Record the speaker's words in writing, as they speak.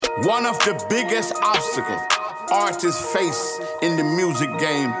One of the biggest obstacles artists face in the music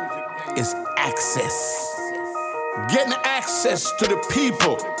game is access. Getting access to the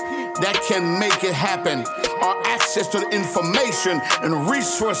people that can make it happen, or access to the information and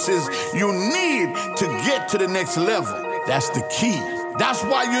resources you need to get to the next level. That's the key. That's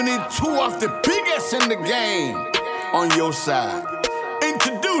why you need two of the biggest in the game on your side.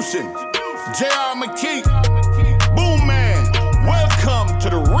 Introducing J.R. McKee, Boom Man. Welcome to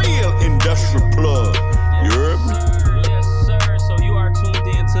the real industry plug. You heard me? Yes, sir. So you are tuned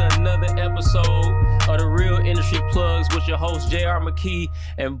in to another episode of the Real Industry Plugs with your host J.R. McKee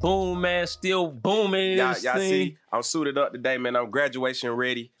and Boom Man, still booming. Y'all see, I'm suited up today, man. I'm graduation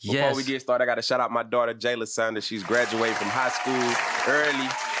ready. Before we get started, I got to shout out my daughter, Jayla Sanders. She's graduating from high school early.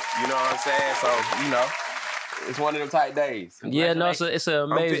 You know what I'm saying? So, you know, it's one of them tight days. Yeah, no, it's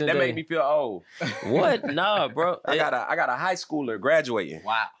an amazing That day. made me feel old. What? Nah, bro. I got a high schooler graduating.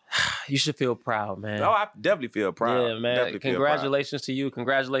 Wow. You should feel proud, man. Oh, I definitely feel proud. Yeah, man. Definitely Congratulations to you.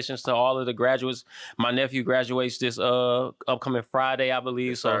 Congratulations to all of the graduates. My nephew graduates this upcoming Friday, I believe.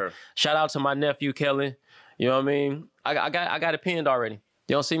 Yes, so sir. Shout out to my nephew, Kelly. You know what I mean? I got it pinned already.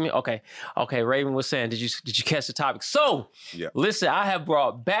 You don't see me? Okay. Raven was saying, did you catch the topic? So, Yeah. Listen, I have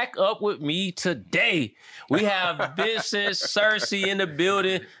brought back up with me today. We have Vincent Searcy in the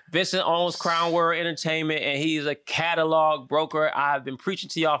building. Vincent owns Crown World Entertainment, and he's a catalog broker. I've been preaching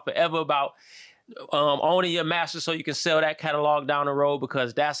to y'all forever about owning your master so you can sell that catalog down the road,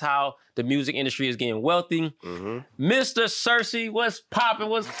 because that's how the music industry is getting wealthy. Mm-hmm. Mr. Searcy, what's popping,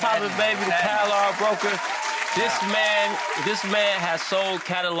 baby? The catalog broker. This man has sold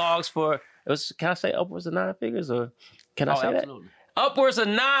catalogs for, can I say upwards of 9 figures, or can I say absolutely. that? Upwards of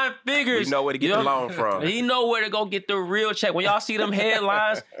 9 figures. You know where to get the loan from. He know where to go get the real check. When y'all see them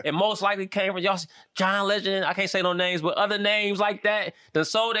headlines, it most likely came from y'all. John Legend, I can't say no names, but other names like that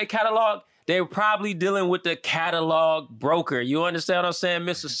sold their catalog. They're probably dealing with the catalog broker. You understand what I'm saying?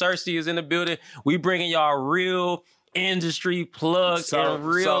 Mr. Searcy is in the building. We bringing y'all real industry plugs in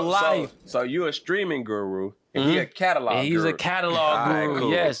real life. So you're a streaming guru. And he a catalog and he's guru. a catalog guru. Right,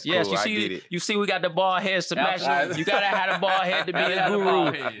 cool, Yes. cool, You see, we got the bald heads to match. You gotta have a bald head to be a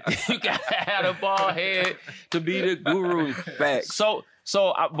guru. You gotta have a bald head to be the guru. Facts. So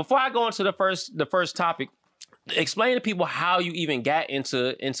before I go into the first topic, explain to people how you even got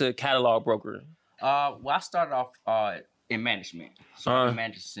into catalog brokering. Well, I started off in management. So I've been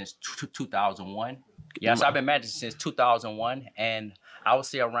managing since 2001. Yes, I've been managing since 2001, and I would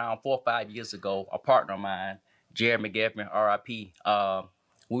say around 4 or 5 years ago, a partner of mine, Jared McGeffin, R.I.P.,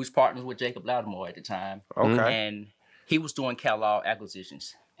 we was partners with Jacob Lattimore at the time. Okay. And he was doing catalog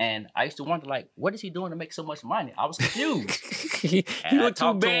acquisitions. And I used to wonder, like, what is he doing to make so much money? I was confused. He looked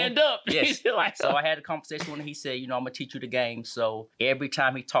too banned up. Yes. So I had a conversation with him. He said, you know, I'm going to teach you the game. So every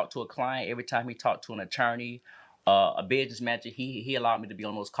time he talked to a client, every time he talked to an attorney, a business manager, he allowed me to be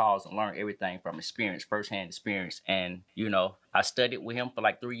on those calls and learn everything from experience, firsthand experience. And, you know, I studied with him for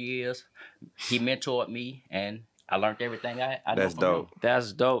like 3 years. He mentored me, and I learned everything I know That's from dope. him.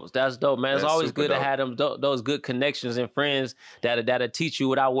 That's dope, man. It's That's always super good to dope. have those good connections and friends that'll teach you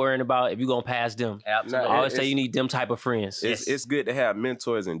without worrying about if you're gonna pass them. Absolutely. I always say you need them type of friends. It's good to have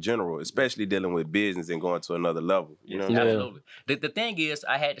mentors in general, especially dealing with business and going to another level. You know what I'm saying? Absolutely. The thing is,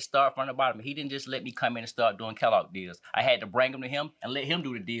 I had to start from the bottom. He didn't just let me come in and start doing catalog deals. I had to bring them to him and let him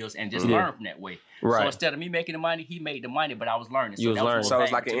do the deals and just learn from that way. Right. So instead of me making the money, he made the money, but I was learning. You was that learning. So more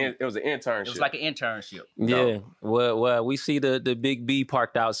it's like valuable to me. it was an internship. It was like an internship. Yeah. Well, we see the big B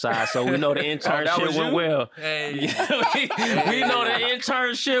parked outside, so we know the internship was went you? well. Hey. we know the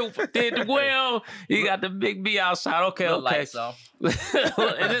internship did well. You got the big B outside. Okay. Lights off. And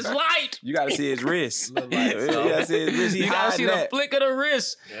it's light. You got to see his wrist. Look You like so. got to see his wrist. He You gotta see hiding the that. flick of the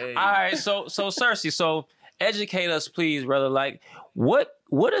wrist. Hey. All right, so Searcy, so educate us, please, brother. Like, what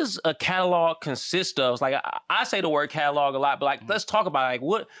does a catalog consist of? Like, I say the word catalog a lot, but like, let's talk about like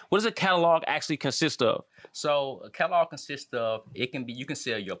what does a catalog actually consist of? So a catalog consists of, you can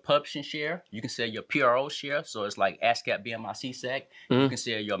sell your publishing share, you can sell your PRO share, so it's like ASCAP, BMI, CSAC, you can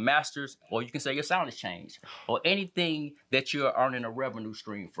sell your masters, or you can sell your sound exchange, or anything that you're earning a revenue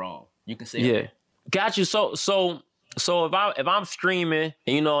stream from, you can sell. Yeah, got you. So if I'm streaming,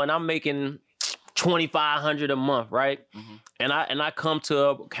 and I'm making $2,500 a month, right? Mm-hmm. And I come to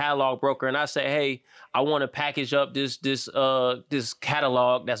a catalog broker and I say, hey, I want to package up this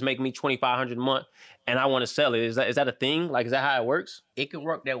catalog that's making me $2,500 a month. and I want to sell it. Is that a thing? Like, is that how it works? It can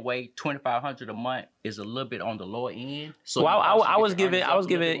work that way. $2,500 a month is a little bit on the lower end. So well, I was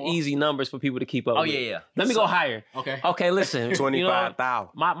giving easy numbers for people to keep up. Oh with. yeah. Let me go higher. Okay. Listen,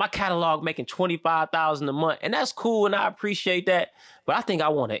 25,000. My catalog making 25,000 a month, and that's cool, and I appreciate that. But I think I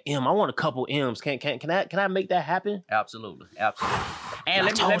want an M. I want a couple M's. Can I make that happen? Absolutely. And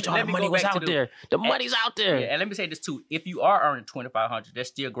let me money was out there. The money's out there. Yeah, and let me say this too: if you are earning $2,500, that's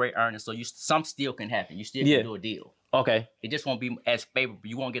still great earnings. So some still can happen. You still can do a deal. Okay. It just won't be as favorable.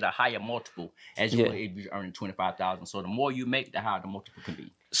 You won't get a higher multiple as you would if you're earning $25,000. So the more you make, the higher the multiple can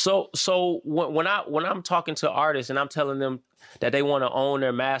be. So when I'm talking to artists and I'm telling them that they want to own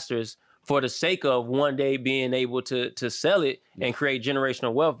their masters for the sake of one day being able to sell it and create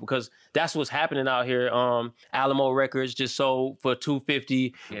generational wealth, because that's what's happening out here. Alamo Records just sold for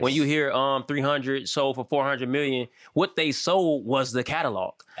 $250. Yes. When you hear 300 sold for $400 million, what they sold was the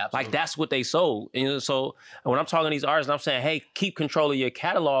catalog. Absolutely. Like that's what they sold. And so when I'm talking to these artists, I'm saying, hey, keep control of your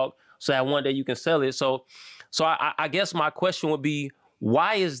catalog so that one day you can sell it. So I guess my question would be,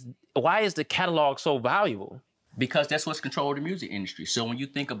 why is the catalog so valuable? Because that's what's controlled the music industry. So when you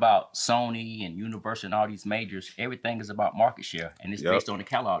think about Sony and Universal and all these majors, everything is about market share, and it's based on the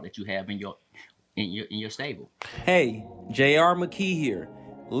catalog that you have in your stable. Hey, J.R. McKee here.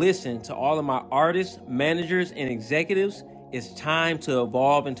 Listen to all of my artists, managers, and executives. It's time to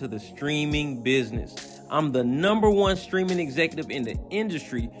evolve into the streaming business. I'm the #1 streaming executive in the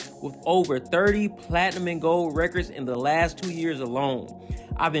industry with over 30 platinum and gold records in the last 2 years alone.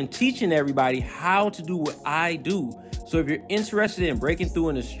 I've been teaching everybody how to do what I do. So if you're interested in breaking through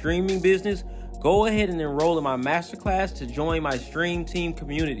in the streaming business, go ahead and enroll in my masterclass to join my Stream Team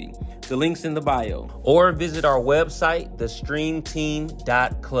community. The link's in the bio. Or visit our website,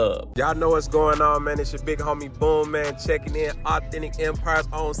 thestreamteam.club. Y'all know what's going on, man. It's your big homie Boom, man, checking in. Authentic Empire's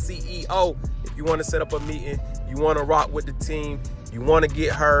own CEO. If you want to set up a meeting, you want to rock with the team, you want to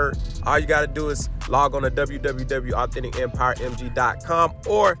get heard, all you got to do is log on to www.authenticempiremg.com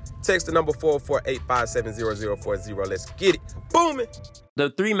or text the number 404-857-0040. Let's get it booming. The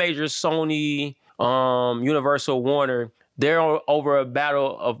three majors, Sony, Universal, Warner, they're over a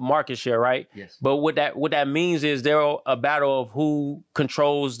battle of market share, right? Yes. But what that means is they're a battle of who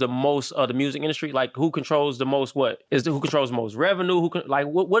controls the most of the music industry. Like who controls the most? Who controls the most revenue?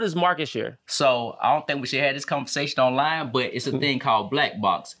 What is market share? So I don't think we should have this conversation online, but it's a thing called black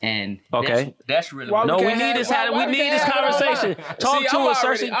box, and that's really no. We need this conversation. Talk to us,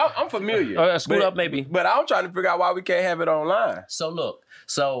 Searcy. I'm familiar. Scoot up, maybe. But I'm trying to figure out why we can't have it online. So look.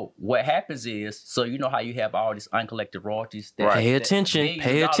 So what happens is, so you know how you have all these uncollected royalties. Pay attention.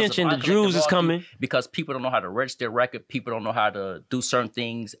 The Jews is coming. Because people don't know how to register their record. People don't know how to do certain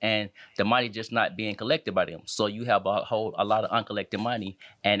things, and the money just not being collected by them. So you have a lot of uncollected money,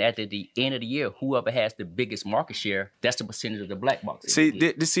 and at the end of the year, whoever has the biggest market share, that's the percentage of the black box. See,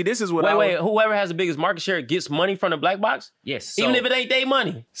 this is what whoever has the biggest market share gets money from the black box? Yes. So, even if it ain't their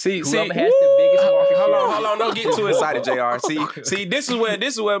money. Whoever has the biggest market share. Hold on, don't get too excited, JR. See, this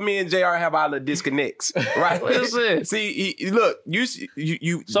is where me and JR have our little disconnects, right? Listen. See, look, you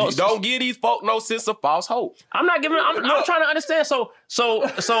don't give these folk no sense of false hope. I'm not giving. I'm trying to understand. So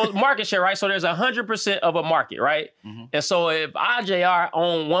market share, right? So there's 100% of a market, right? Mm-hmm. And so if I, JR,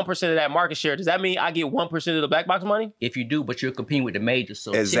 own 1% of that market share, does that mean I get 1% of the black box money? If you do, but you're competing with the majors,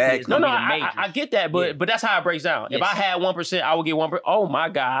 so exactly. I get that, but that's how it breaks down. Yes. If I had 1%, I would get 1%. Oh my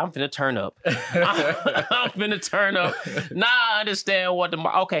God, I'm finna turn up. I'm finna turn up. Now I understand what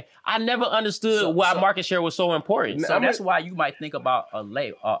okay. I never understood why market share was so important. So that's why you might think about a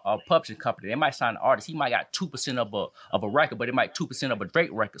publishing company. They might sign an artist. He might got 2% of a record, but it might 2% of a Drake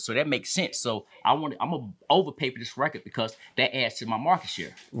record. So that makes sense. So I'm gonna overpay for this record because that adds to my market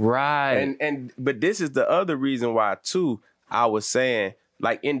share. Right. But this is the other reason why too. I was saying,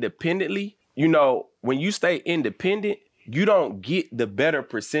 like, independently, you know, when you stay independent, you don't get the better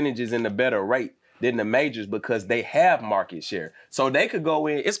percentages and the better rate than the majors because they have market share. So they could go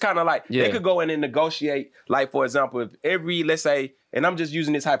in, it's kind of like, they could go in and negotiate, like, for example, if let's say, and I'm just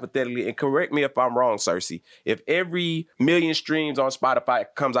using this hypothetically, and correct me if I'm wrong, Searcy, if every million streams on Spotify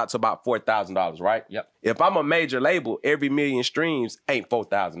comes out to about $4,000, right? Yep. If I'm a major label, every million streams ain't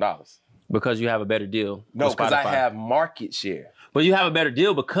 $4,000. Because you have a better deal. No, because I have market share. But you have a better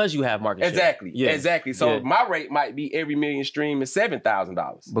deal because you have market share. Exactly. Yeah. Exactly. So my rate might be every million stream is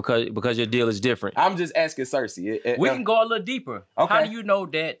 $7,000. Because your deal is different. I'm just asking Searcy. We can go a little deeper. Okay. How do you know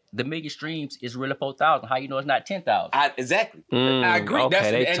that the million streams is really 4,000? How you know it's not 10,000? Exactly. I agree.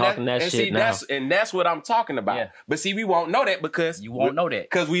 Okay, they talking that shit now. That's what I'm talking about. Yeah. But see, we won't know that because you won't know that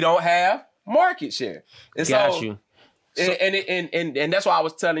because we don't have market share. And Got you. And that's why I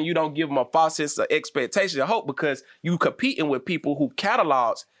was telling you, don't give them a false sense of expectation of hope, because you competing with people who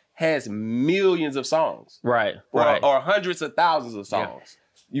catalogs has millions of songs, right, or hundreds of thousands of songs.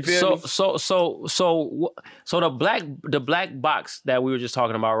 You feel me? So the black box that we were just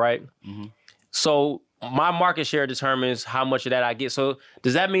talking about, right? Mm-hmm. So my market share determines how much of that I get. So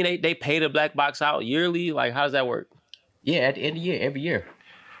does that mean they pay the black box out yearly? Like, how does that work? Yeah, at the end of the year, every year.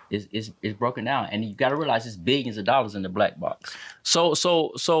 Is broken down, and you got to realize it's billions of dollars in the black box. So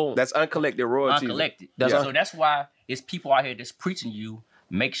that's uncollected royalties. Uncollected. So that's why it's people out here that's preaching you.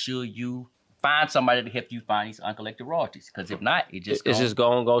 Make sure you find somebody to help you find these uncollected royalties, because if not, it's just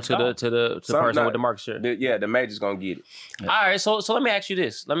gonna go to the person with the market share. The major's gonna get it. All right. So let me ask you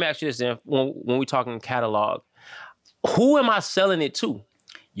this. Then, when we talking catalog, who am I selling it to?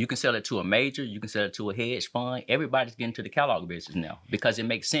 You can sell it to a major. You can sell it to a hedge fund. Everybody's getting to the catalog business now because it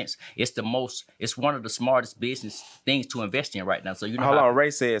makes sense. It's one of the smartest business things to invest in right now. So Hold on, Ray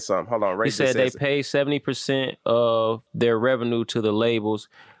said something. Ray said they pay 70% of their revenue to the labels,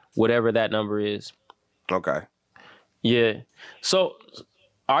 whatever that number is. Okay. Yeah. So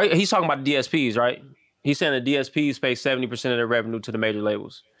he's talking about the DSPs, right? He's saying the DSPs pay 70% of their revenue to the major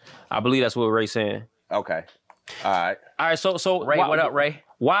labels. I believe that's what Ray's saying. Okay. All right. So Ray, what up, Ray?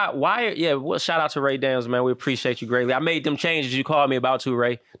 Why? Yeah. Well, shout out to Ray Daniels, man. We appreciate you greatly. I made them changes you called me about too,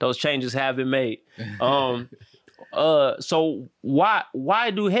 Ray. Those changes have been made. So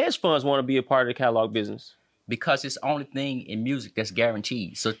why do hedge funds want to be a part of the catalog business? Because it's the only thing in music that's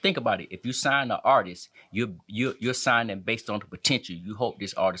guaranteed. So think about it. If you sign an artist, you're signing based on the potential. You hope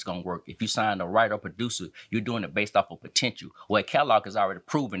this artist gonna work. If you sign a writer or producer, you're doing it based off of potential. Well, a catalog is already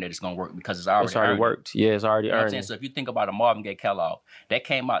proven that it's gonna work because it's already worked. Yeah, it's already earned. So if you think about a Marvin Gaye catalog, that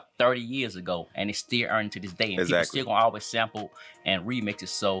came out 30 years ago and it's still earning to this day. And people still gonna always sample and remix it.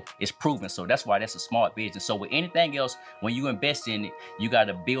 So it's proven. So that's why that's a smart business. So with anything else, when you invest in it, you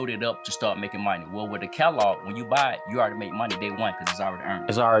gotta build it up to start making money. Well, with a catalog, when you buy it, you already make money day one because it's already earned.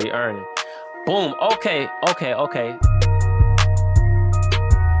 It's already earning. Boom. Okay.